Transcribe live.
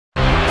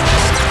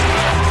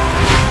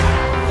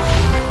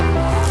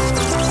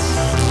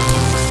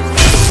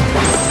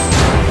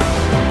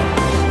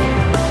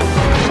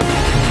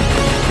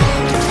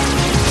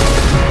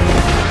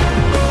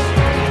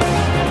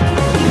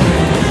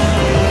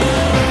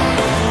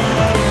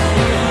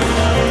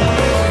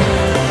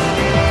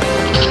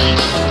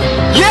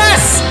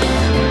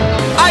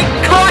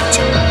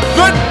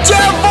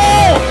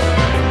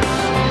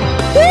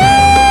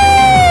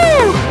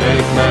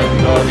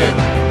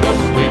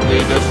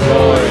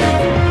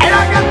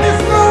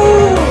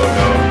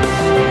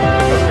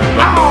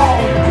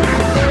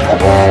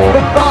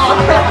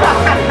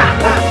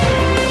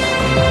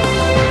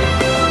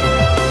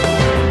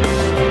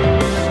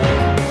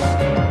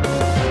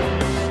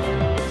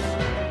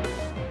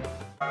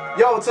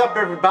Yo, what's up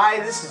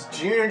everybody? This is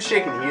Junior and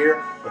Chicken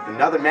here with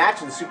another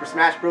match in the Super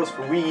Smash Bros.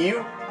 For Wii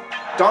U.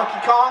 Donkey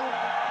Kong,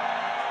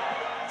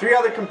 3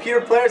 other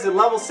computer players at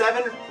level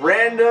 7,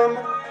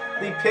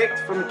 randomly picked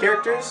from the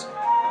characters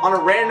on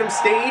a random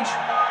stage,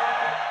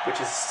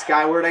 which is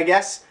Skyward, I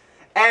guess.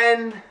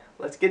 And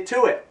let's get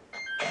to it.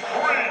 3, 2,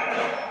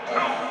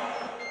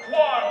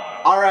 1.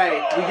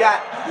 Alright,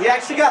 we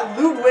actually got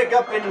Ludwig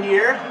up in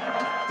here,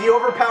 the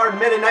overpowered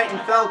Meta Knight and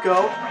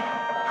Falco.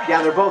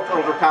 Yeah, they're both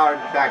overpowered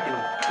back in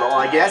Brawl,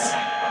 I guess.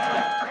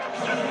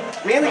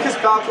 Mainly because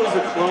Falco is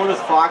a clone of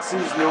Fox,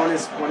 who's known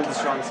as one of the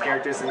strongest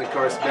characters, and of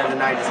course Meta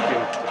Knight has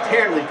been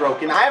apparently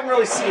broken. I haven't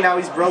really seen how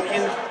he's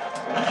broken,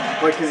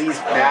 like because he's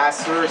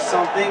faster or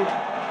something.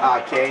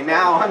 Okay,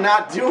 now I'm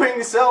not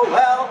doing so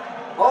well.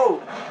 Oh,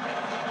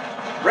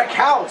 Wreck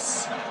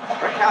House.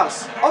 Wreck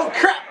House. Oh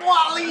crap,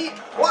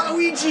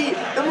 Waluigi,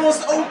 the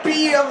most OP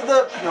of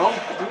the... No,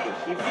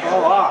 he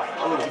fell off.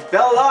 Oh, he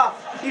fell off.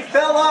 He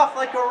fell off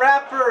like a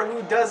rapper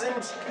who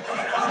doesn't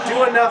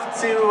do enough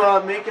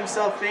to make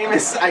himself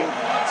famous. I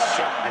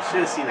should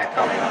have seen that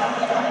coming.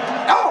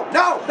 No,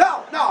 no,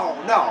 no, no,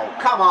 no.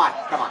 Come on,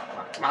 come on,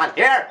 come on,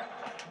 here.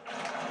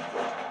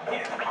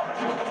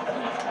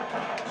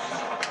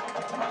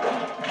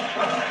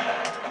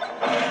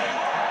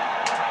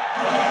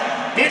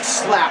 Bitch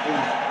slap him.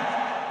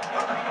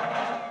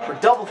 Or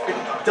double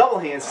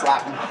hand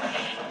slap him.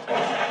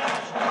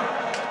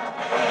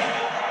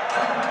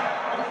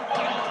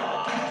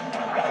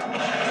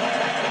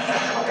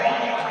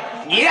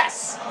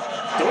 Yes!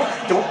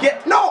 Don't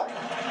get... No!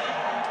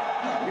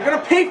 You're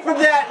gonna pay for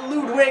that,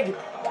 Ludwig!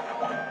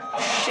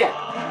 Shit.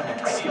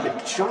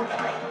 Stupid jump.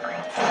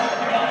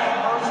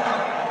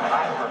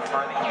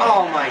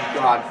 Oh my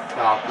god,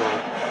 Falco.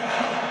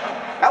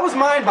 That was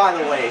mine, by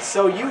the way,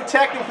 so you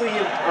technically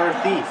are a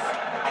thief.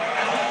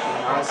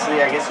 And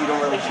honestly, I guess you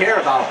don't really care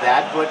about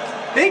that, but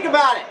think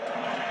about it!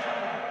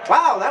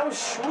 Wow, that was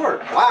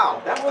short. Wow,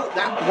 that was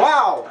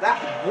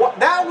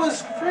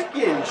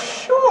freaking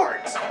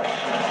short.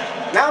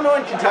 Now no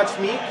one can touch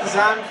me because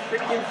I'm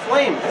freaking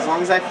flame. As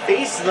long as I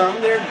face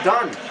them, they're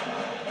done.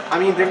 I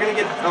mean, they're gonna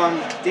get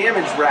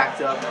damage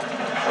racked up.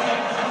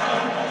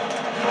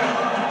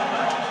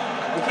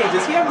 Okay,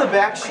 does he have the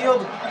back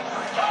shield?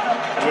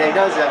 Yeah, he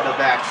does have the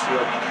back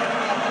shield.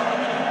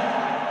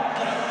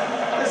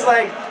 It's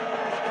like,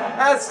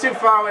 that's too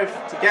far away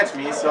to catch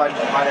me, so I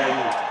might even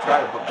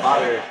try to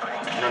bother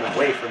running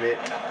away from it.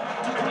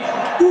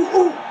 Ooh,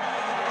 ooh,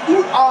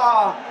 ooh,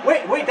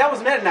 wait, that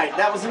was Meta Knight,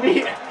 that was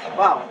me.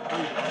 Wow,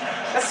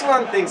 that's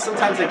one thing,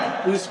 sometimes I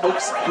lose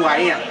focus of who I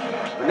am.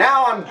 But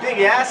now I'm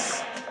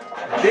Bigass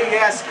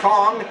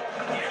Kong,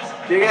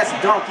 Bigass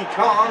Donkey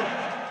Kong.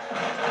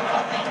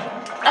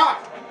 Ah!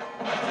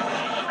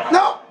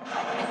 No!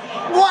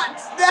 What?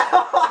 No!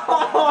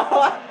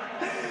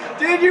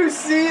 Did you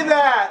see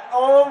that?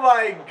 Oh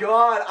my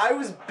god, I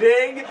was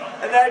big,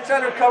 and then I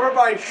tried to recover, but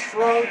I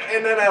shrunk,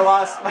 and then I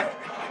lost my...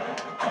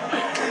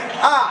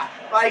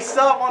 I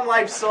still have 1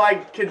 life, so I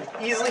could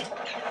easily...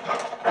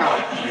 Oh,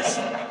 yes.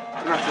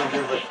 I'm not doing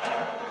good, but...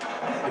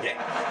 Okay.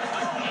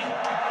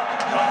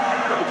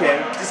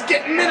 Okay, just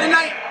get Meta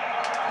Knight!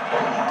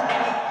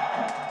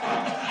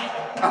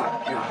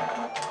 Oh, god.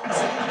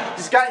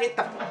 Just gotta hit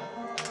the...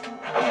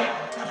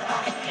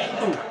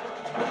 Ooh.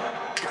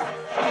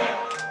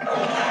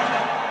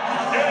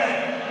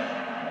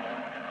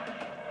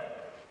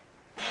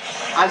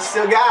 I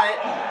still got it.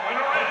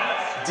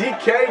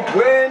 DK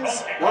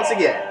wins once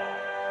again.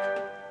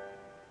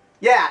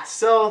 Yeah,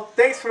 so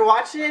thanks for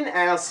watching,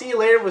 and I'll see you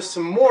later with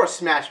some more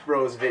Smash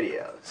Bros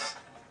videos.